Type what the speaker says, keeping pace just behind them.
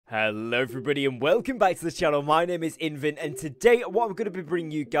Hello everybody and welcome back to the channel. My name is Invin and today what I'm going to be bringing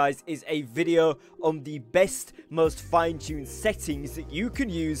you guys is a video on the best, most fine-tuned settings that you can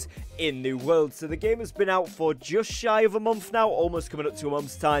use in New World. So the game has been out for just shy of a month now, almost coming up to a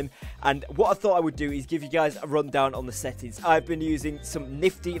month's time, and what I thought I would do is give you guys a rundown on the settings. I've been using some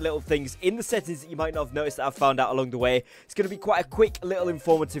nifty little things in the settings that you might not have noticed that I've found out along the way. It's going to be quite a quick little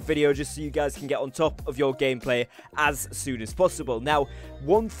informative video just so you guys can get on top of your gameplay as soon as possible. Now,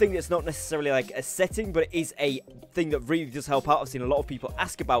 one thing that's not necessarily like a setting, but it is a thing that really does help out, I've seen a lot of people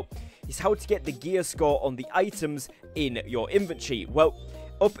ask about, is how to get the gear score on the items in your inventory. Well,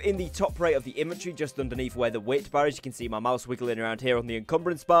 up in the top right of the inventory, just underneath where the weight bar is, you can see my mouse wiggling around here on the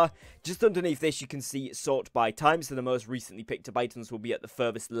encumbrance bar. Just underneath this, you can see sort by time, so the most recently picked up items will be at the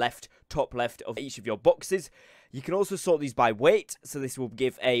furthest left, top left of each of your boxes. You can also sort these by weight, so this will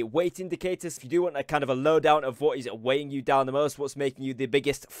give a weight indicator. So if you do want a kind of a lowdown of what is weighing you down the most, what's making you the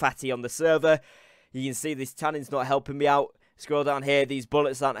biggest fatty on the server, you can see this tanning's not helping me out. Scroll down here, these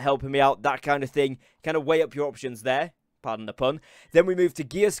bullets aren't helping me out, that kind of thing. Kind of weigh up your options there. Pardon the pun. Then we move to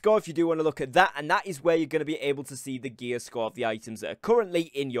gear score if you do want to look at that, and that is where you're going to be able to see the gear score of the items that are currently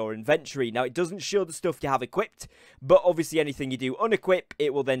in your inventory. Now, it doesn't show the stuff you have equipped, but obviously anything you do unequip,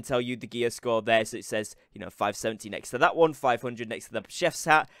 it will then tell you the gear score there. So it says, you know, 570 next to that one, 500 next to the chef's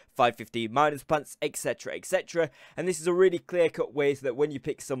hat, 515 miners pants, etc, etc. And this is a really clear-cut way so that when you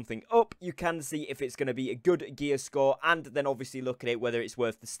pick something up, you can see if it's going to be a good gear score, and then obviously look at it whether it's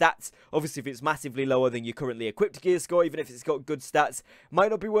worth the stats. Obviously, if it's massively lower than your currently equipped gear score, even if it's got good stats,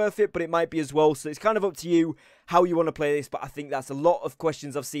 might not be worth it, but it might be as well. So it's kind of up to you how you want to play this, but I think that's a lot of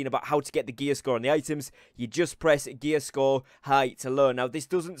questions I've seen about how to get the gear score on the items. You just press gear score high to low. Now, this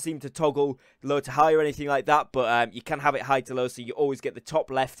doesn't seem to toggle low to high or anything like that, but you can have it high to low, so you always get the top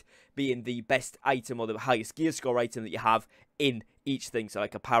left being the best item or the highest gear score item that you have in each thing, so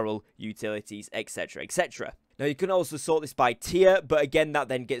like apparel, utilities, etc, etc. Now, you can also sort this by tier, but again, that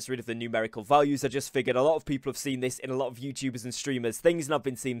then gets rid of the numerical values. I just figured a lot of people have seen this in a lot of YouTubers and streamers' things, and I've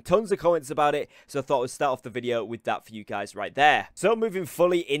been seeing tons of comments about it, so I thought I would start off the video with that for you guys right there. So, moving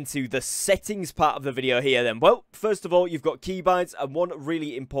fully into the settings part of the video here then. Well, first of all, you've got keybinds, and one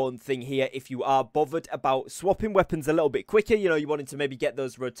really important thing here, if you are bothered about swapping weapons a little bit quicker, you know, you wanted to maybe get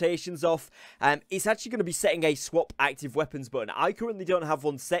those rotations off, it's actually going to be setting a swap active weapons button. I currently don't have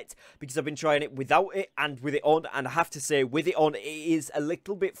one set because I've been trying it without it and with it on, and I have to say, with it on, it is a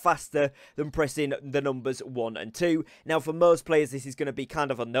little bit faster than pressing the numbers 1 and 2. Now, for most players, this is going to be kind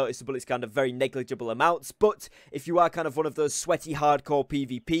of unnoticeable. It's kind of very negligible amounts, but if you are kind of one of those sweaty, hardcore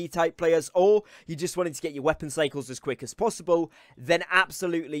PvP type players, or you just wanting to get your weapon cycles as quick as possible, then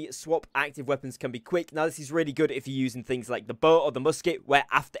absolutely swap active weapons can be quick. Now, this is really good if you're using things like the bow or the musket, where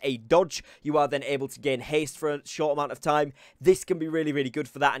after a dodge, you are then able to gain haste for a short amount of time. This can be really, really good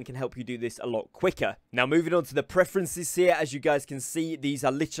for that and can help you do this a lot quicker. Now, moving on to the preferences here, as you guys can see, these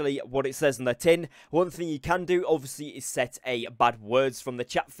are literally what it says on the tin. One thing you can do, obviously, is set a bad words from the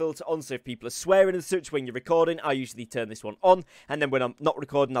chat filter on, so if people are swearing and such when you're recording, I usually turn this one on, and then when I'm not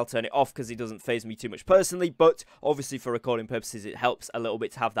recording, I'll turn it off because it doesn't faze me too much personally, but obviously for recording purposes, it helps a little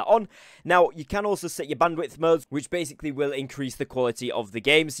bit to have that on. Now, you can also set your bandwidth modes, which basically will increase the quality of the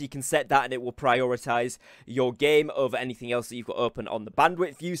game, so you can set that and it will prioritize your game over anything else that you've got open on the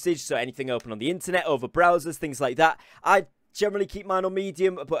bandwidth usage, so anything open on the internet, over browsers, things like that. I generally keep mine on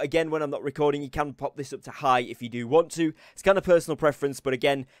medium, but again, when I'm not recording, you can pop this up to high if you do want to. It's kind of personal preference, but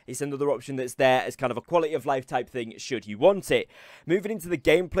again, it's another option that's there as kind of a quality of life type thing should you want it. Moving into the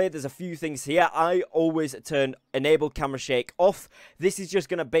gameplay, there's a few things here. I always turn enable camera shake off. This is just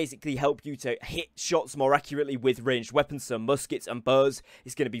going to basically help you to hit shots more accurately with ranged weapons, so muskets and bows.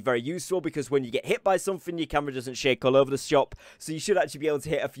 It's going to be very useful because when you get hit by something, your camera doesn't shake all over the shop, so you should actually be able to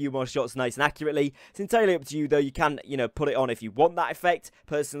hit a few more shots nice and accurately. It's entirely up to you, though. You can, you know, put it on if you want that effect.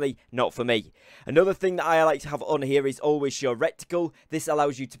 Personally, not for me. Another thing that I like to have on here is always show reticle. This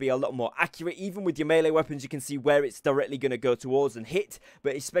allows you to be a lot more accurate. Even with your melee weapons, you can see where it's directly going to go towards and hit,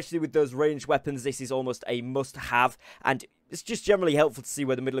 but especially with those ranged weapons, this is almost a must-have, and it's just generally helpful to see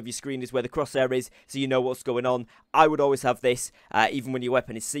where the middle of your screen is, where the crosshair is, so you know what's going on. I would always have this, even when your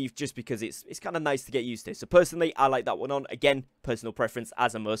weapon is safe, just because it's kind of nice to get used to. So personally, I like that one on. Again, personal preference,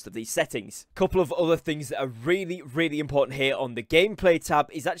 as are most of these settings. Couple of other things that are really, really important here on the gameplay tab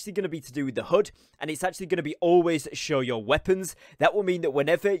is actually going to be to do with the HUD, and it's actually going to be always show your weapons. That will mean that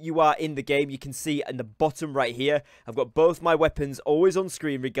whenever you are in the game, you can see in the bottom right here, I've got both my weapons always on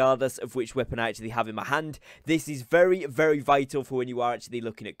screen, regardless of which weapon I actually have in my hand. This is very, very very vital for when you are actually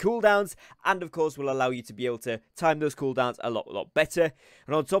looking at cooldowns, and of course will allow you to be able to time those cooldowns a lot better.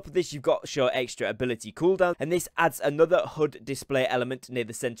 And on top of this, you've got show extra ability cooldown, and this adds another HUD display element near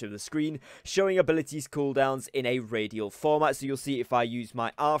the center of the screen, showing abilities cooldowns in a radial format. So you'll see if I use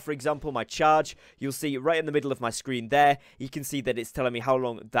my R, for example, my charge, you'll see right in the middle of my screen there, you can see that it's telling me how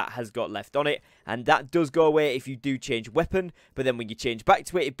long that has got left on it, and that does go away if you do change weapon, but then when you change back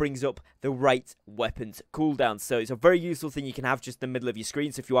to it, it brings up the right weapon's cooldown. So it's a very useful thing you can have just in the middle of your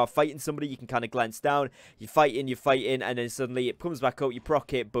screen. So if you are fighting somebody, you can kind of glance down, you're fighting, and then suddenly it comes back up, you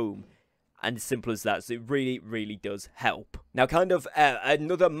proc it, boom. And as simple as that, so it really does help. Now, kind of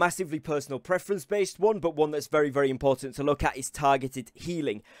another massively personal preference based one, but one that's very important to look at, is targeted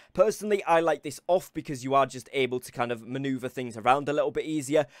healing. Personally, I like this off because you are just able to kind of maneuver things around a little bit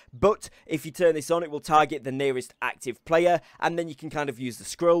easier, but if you turn this on, it will target the nearest active player, and then you can kind of use the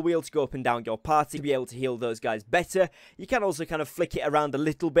scroll wheel to go up and down your party to be able to heal those guys better. You can also kind of flick it around a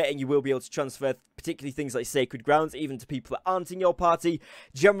little bit, and you will be able to transfer particularly things like Sacred Grounds even to people that aren't in your party.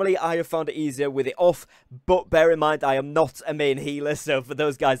 Generally, I have found it easier with it off, but bear in mind I am not a main healer, so for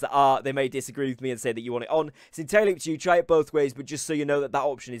those guys that are, they may disagree with me and say that you want it on. It's entirely up to you. Try it both ways, but just so you know that that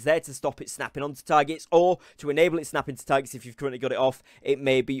option is there to stop it snapping onto targets, or to enable it snapping to targets if you've currently got it off. It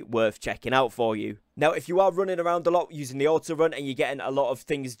may be worth checking out for you. Now, if you are running around a lot using the auto run and you're getting a lot of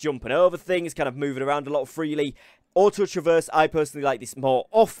things jumping over things, kind of moving around a lot freely, auto traverse, I personally like this more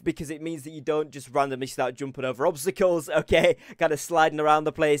off because it means that you don't just randomly start jumping over obstacles, okay, kind of sliding around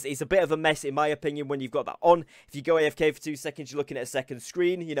the place. It's a bit of a mess in my opinion when you've got that on. If you go AFK for 2 seconds, you're looking at a second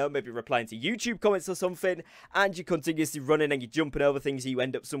screen, you know, maybe replying to YouTube comments or something, and you're continuously running and you're jumping over things, and you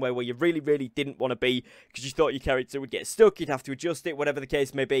end up somewhere where you really didn't want to be because you thought your character would get stuck, you'd have to adjust it, whatever the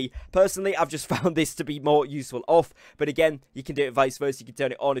case may be. Personally, I've just found this to be more useful off, but again, you can do it vice versa. You can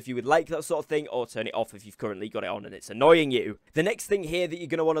turn it on if you would like that sort of thing, or turn it off if you've currently got it on and it's annoying you. The next thing here that you're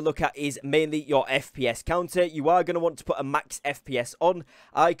going to want to look at is mainly your FPS counter. You are going to want to put a max FPS on.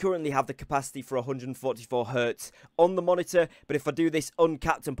 I currently have the capacity for 144 Hz on the monitor, but if I do this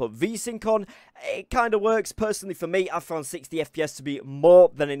uncapped and put VSync on, it kind of works. Personally, for me, I've found 60 FPS to be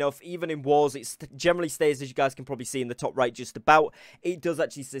more than enough. Even in wars, it generally stays, as you guys can probably see in the top right, just about. It does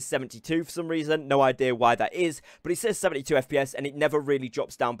actually say 72 for some reason. No idea why that is, but it says 72 FPS, and it never really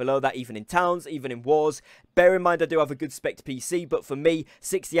drops down below that, even in towns, even in wars. Bear in mind, I do have a good spec PC, but for me,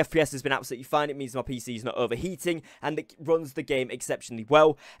 60 FPS has been absolutely fine. It means my PC is not overheating, and it runs the game exceptionally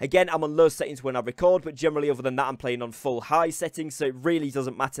well. Again, I'm on low settings when I record, but generally, other than that, I'm playing on full high settings, so it really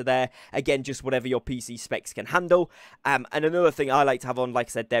doesn't matter there. Again, just whatever your PC specs can handle. And another thing I like to have on, like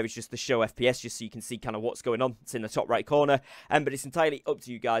I said, there is just the show FPS, just so you can see kind of what's going on. It's in the top right corner, but it's entirely up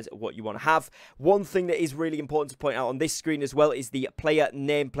to you guys what you want to have. One thing that is really important to point out on this screen as well is the player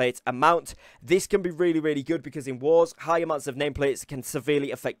nameplate amount. This can be really good because in wars, high amounts of nameplates can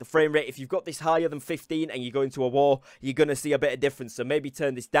severely affect the frame rate. If you've got this higher than 15 and you go into a war, you're going to see a bit of difference, so maybe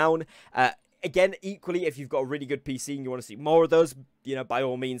turn this down. Again, equally, if you've got a really good PC and you want to see more of those, you know, by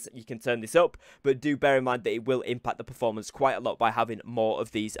all means, you can turn this up, but do bear in mind that it will impact the performance quite a lot by having more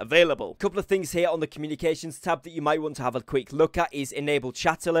of these available. A couple of things here on the communications tab that you might want to have a quick look at is enable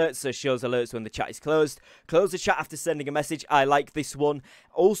chat alerts, so it shows alerts when the chat is closed. Close the chat after sending a message. I like this one.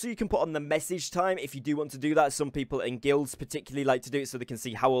 Also, you can put on the message time if you do want to do that. Some people in guilds particularly like to do it so they can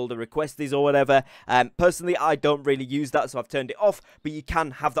see how old a request is or whatever. Personally, I don't really use that, so I've turned it off, but you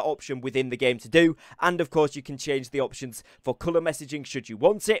can have that option within the game to do. And of course, you can change the options for color messaging should you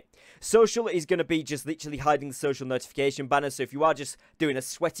want it. Social is going to be just literally hiding the social notification banner, so if you are just doing a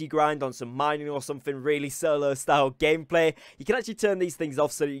sweaty grind on some mining or something really solo style gameplay, you can actually turn these things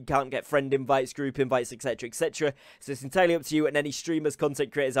off so that you can't get friend invites, group invites, etc. So it's entirely up to you, and any streamers,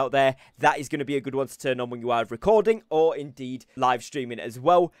 content creators out there, that is going to be a good one to turn on when you are recording or indeed live streaming as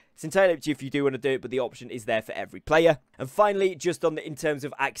well. It's entirely up to you if you do want to do it, but the option is there for every player. And finally, just on in terms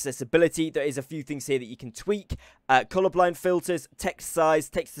of accessibility, there is a few things here that you can tweak. Colorblind filters, text size,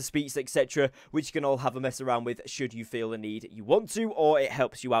 text-to-speech, etc., which you can all have a mess around with should you feel the need you want to, or it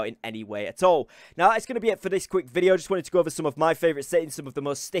helps you out in any way at all. Now, that's going to be it for this quick video. I just wanted to go over some of my favorite settings, some of the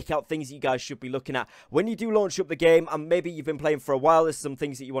most stick-out things that you guys should be looking at when you do launch up the game, and maybe you've been playing for a while. There's some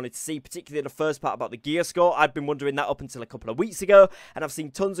things that you wanted to see, particularly the first part about the gear score. I'd been wondering that up until a couple of weeks ago, and I've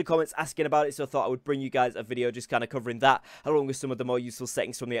seen tons of comments asking about it, so I thought I would bring you guys a video just kind of covering that, along with some of the more useful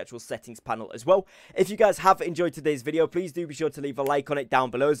settings from the actual settings panel as well. If you guys have enjoyed today's video, please do be sure to leave a like on it down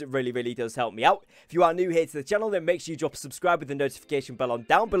below, as it really does help me out. If you are new here to the channel, then make sure you drop a subscribe with the notification bell on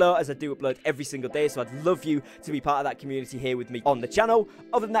down below, as I do upload every single day, so I'd love you to be part of that community here with me on the channel.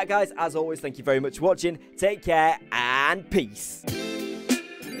 Other than that, guys, as always, thank you very much for watching. Take care and peace.